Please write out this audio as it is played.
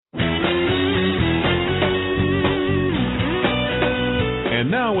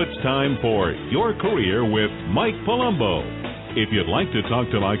Now it's time for Your Career with Mike Palumbo. If you'd like to talk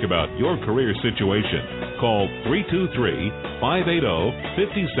to Mike about your career situation, call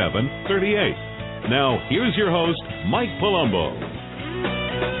 323-580-5738. Now, here's your host, Mike Palumbo.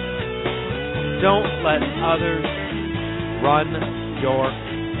 Don't let others run your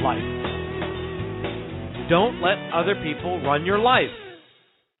life. Don't let other people run your life.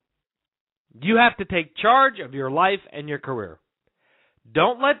 You have to take charge of your life and your career.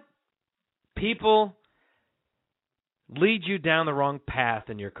 Don't let people lead you down the wrong path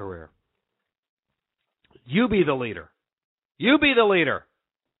in your career. You be the leader. You be the leader.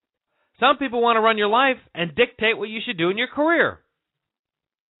 Some people want to run your life and dictate what you should do in your career.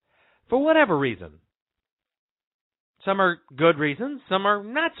 For whatever reason. Some are good reasons, some are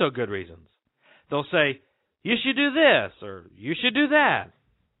not so good reasons. They'll say, you should do this, or you should do that.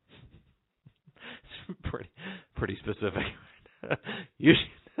 It's pretty specific. You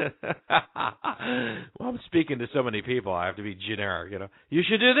should. Well, I'm speaking to so many people, I have to be generic. You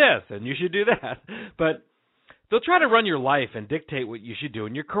should do this, and you should do that. But they'll try to run your life and dictate what you should do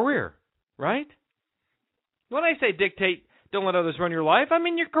in your career, right? When I say dictate, don't let others run your life, I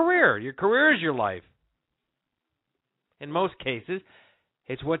mean your career. Your career is your life. In most cases,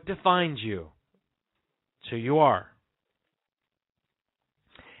 it's what defines you. It's who you are.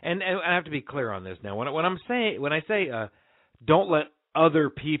 And I have to be clear on this now. When I say don't let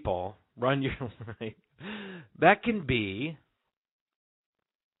other people run your life, that could be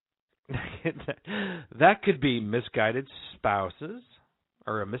misguided spouses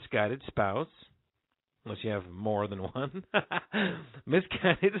or a misguided spouse. Unless you have more than one.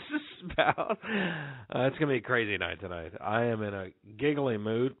 Misguided spouse. It's going to be a crazy night tonight. I am in a giggly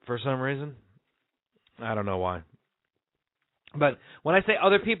mood for some reason. I don't know why. But when I say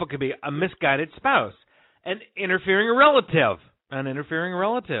other people, could be a misguided spouse, an interfering relative.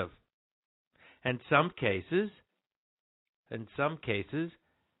 In some cases,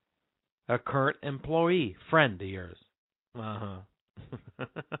 a current employee, friend of yours.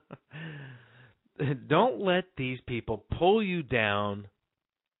 Don't let these people pull you down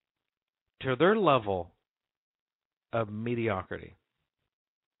to their level of mediocrity.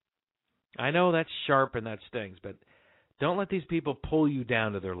 I know that's sharp and that stings, but don't let these people pull you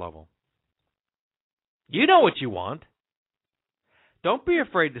down to their level. You know what you want. Don't be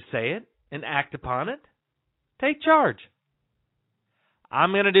afraid to say it and act upon it. Take charge.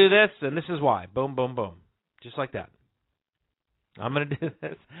 I'm going to do this, and this is why. Boom, boom, boom. Just like that. I'm going to do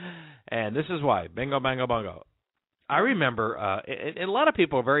this, and this is why. Bingo, bango, bongo. I remember, and a lot of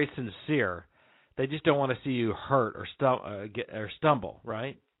people are very sincere. They just don't want to see you hurt or stumble,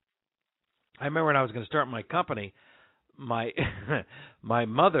 right? I remember when I was going to start my company, my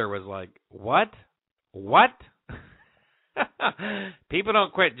mother was like, What? People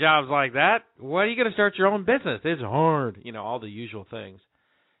don't quit jobs like that. What are you going to start your own business? It's hard. All the usual things.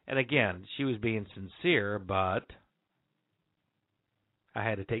 And again, she was being sincere, but I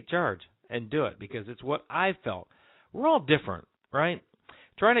had to take charge and do it because it's what I felt. We're all different, right?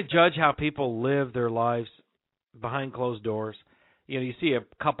 Trying to judge how people live their lives behind closed doors. You see a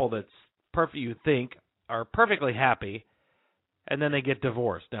couple that's perfect, you think, are perfectly happy, and then they get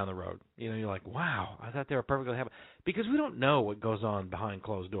divorced down the road. You're like, wow, I thought they were perfectly happy. Because we don't know what goes on behind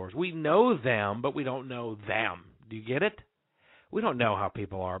closed doors. We know them, but we don't know them. Do you get it? We don't know how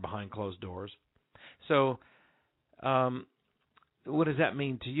people are behind closed doors. So, what does that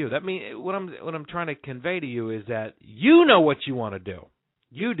mean to you? That mean what I'm trying to convey to you is that you know what you want to do.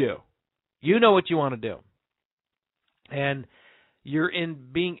 You do. You know what you want to do. And you're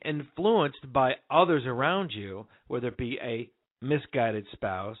being influenced by others around you, whether it be a misguided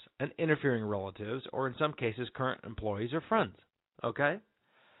spouse, an interfering relatives, or in some cases current employees or friends. Okay?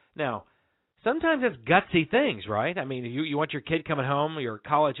 Now, sometimes it's gutsy things, right? I mean, you want your kid coming home, your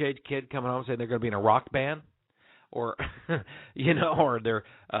college-age kid coming home saying they're going to be in a rock band, or or they're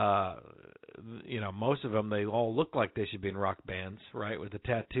most of them, they all look like they should be in rock bands, right, with the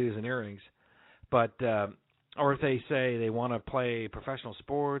tattoos and earrings. But or if they say they want to play professional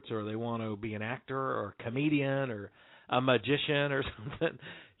sports, or they want to be an actor or a comedian or a magician or something,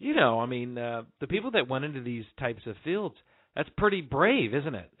 the people that went into these types of fields, that's pretty brave,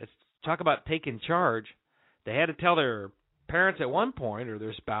 isn't it? Talk about taking charge. They had to tell their parents at one point, or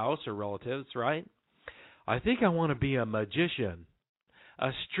their spouse or relatives, right? I think I want to be a magician,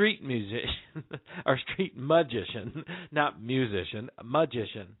 a street musician, or street magician, not musician, a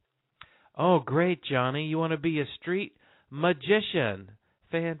magician. Oh, great, Johnny, you want to be a street magician.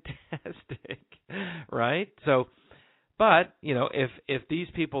 Fantastic, right? So, but, if these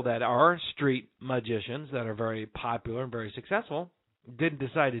people that are street magicians that are very popular and very successful, didn't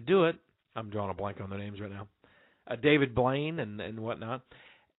decide to do it, I'm drawing a blank on their names right now, David Blaine and whatnot,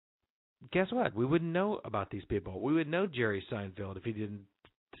 guess what? We wouldn't know about these people. We would know Jerry Seinfeld if he didn't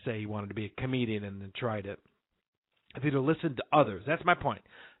say he wanted to be a comedian and then tried it. If he'd have listened to others. That's my point.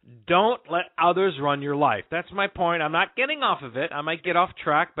 Don't let others run your life. That's my point. I'm not getting off of it. I might get off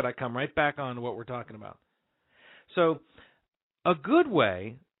track, but I come right back on to what we're talking about. So a good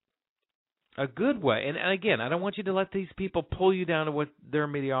way, and again, I don't want you to let these people pull you down to what their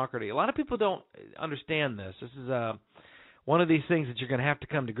mediocrity. A lot of people don't understand this. This is one of these things that you're going to have to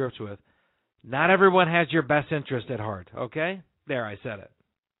come to grips with. Not everyone has your best interest at heart, okay? There, I said it.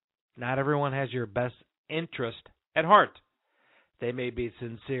 Not everyone has your best interest at heart. They may be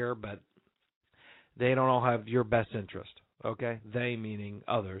sincere, but they don't all have your best interest, okay? They meaning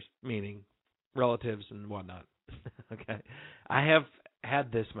others, meaning relatives and whatnot, okay? I have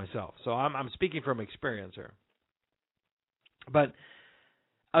had this myself, so I'm speaking from experience here. But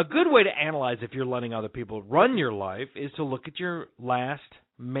a good way to analyze if you're letting other people run your life is to look at your last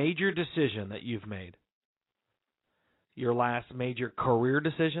major decision that you've made. Your last major career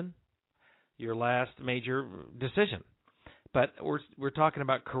decision, your last major decision. But we're talking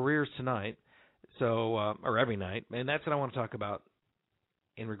about careers tonight, so or every night, and that's what I want to talk about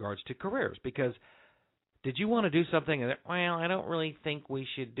in regards to careers. Because did you want to do something that, well, I don't really think we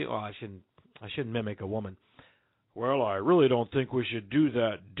should do. Oh, I shouldn't mimic a woman. Well, I really don't think we should do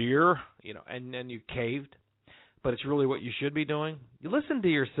that, dear. You know, and then you caved. But it's really what you should be doing. You listen to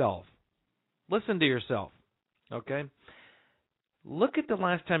yourself. Listen to yourself. Okay? Look at the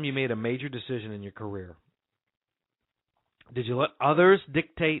last time you made a major decision in your career. Did you let others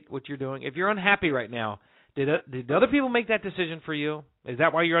dictate what you're doing? If you're unhappy right now, did other people make that decision for you? Is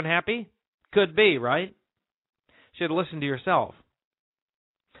that why you're unhappy? Could be, right? Should have listened to yourself.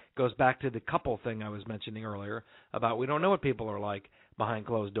 Goes back to the couple thing I was mentioning earlier about we don't know what people are like behind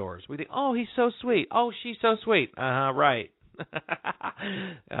closed doors. We think, oh, he's so sweet. Oh, she's so sweet. Right.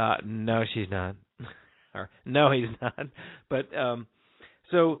 No, she's not. Or, no, he's not. But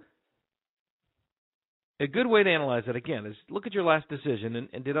so a good way to analyze that, again, is look at your last decision,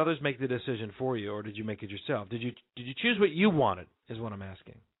 and did others make the decision for you, or did you make it yourself? Did you choose what you wanted, is what I'm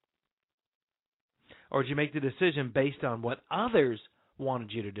asking. Or did you make the decision based on what others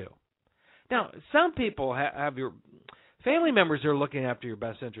wanted you to do? Now, some people have your family members are looking after your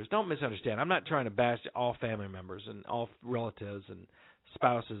best interest. Don't misunderstand. I'm not trying to bash all family members and all relatives and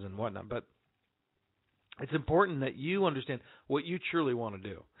spouses and whatnot, but it's important that you understand what you truly want to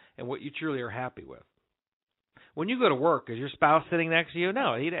do and what you truly are happy with. When you go to work, is your spouse sitting next to you?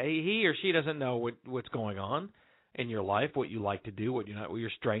 No, he or she doesn't know what's going on in your life, what you like to do, what your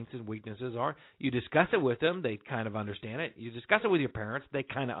strengths and weaknesses are. You discuss it with them, they kind of understand it. You discuss it with your parents, they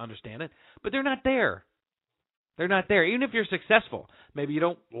kind of understand it, but they're not there. They're not there. Even if you're successful, maybe you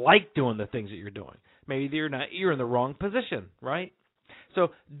don't like doing the things that you're doing. Maybe you're in the wrong position, right?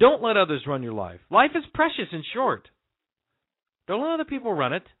 So don't let others run your life. Life is precious and short. Don't let other people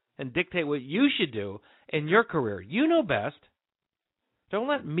run it and dictate what you should do in your career. You know best. Don't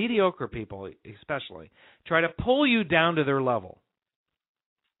let mediocre people, especially, try to pull you down to their level.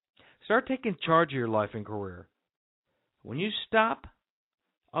 Start taking charge of your life and career. When you stop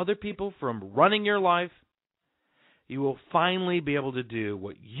other people from running your life, you will finally be able to do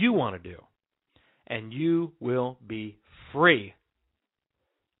what you want to do. And you will be free.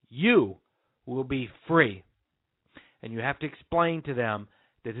 You will be free. And you have to explain to them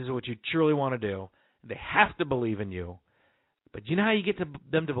that this is what you truly want to do. They have to believe in you. But you know how you get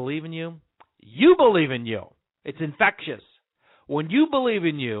them to believe in you? You believe in you. It's infectious. When you believe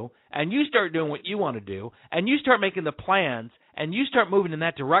in you and you start doing what you want to do and you start making the plans and you start moving in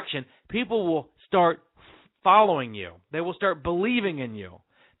that direction, people will start following you. They will start believing in you.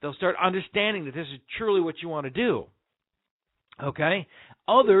 They'll start understanding that this is truly what you want to do. Okay?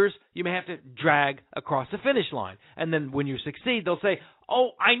 Others, you may have to drag across the finish line. And then when you succeed, they'll say, oh,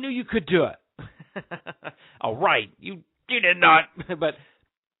 I knew you could do it. All right, you did not. But,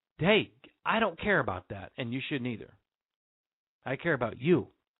 hey, I don't care about that, and you shouldn't either. I care about you.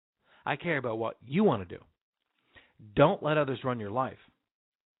 I care about what you want to do. Don't let others run your life.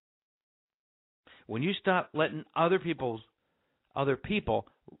 When you stop letting other people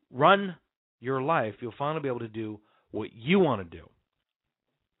run your life, you'll finally be able to do what you want to do.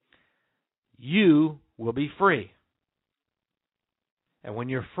 You will be free. And when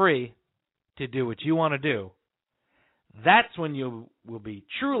you're free to do what you want to do, that's when you will be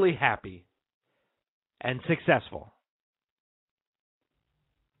truly happy and successful.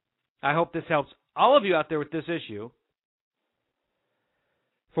 I hope this helps all of you out there with this issue.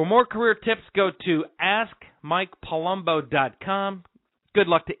 For more career tips, go to askmikepalumbo.com. Good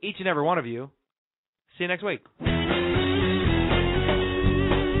luck to each and every one of you. See you next week.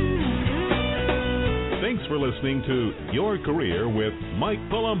 Thanks for listening to Your Career with Mike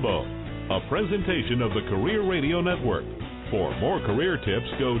Palumbo, a presentation of the Career Radio Network. For more career tips,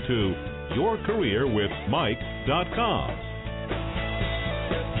 go to yourcareerwithmike.com.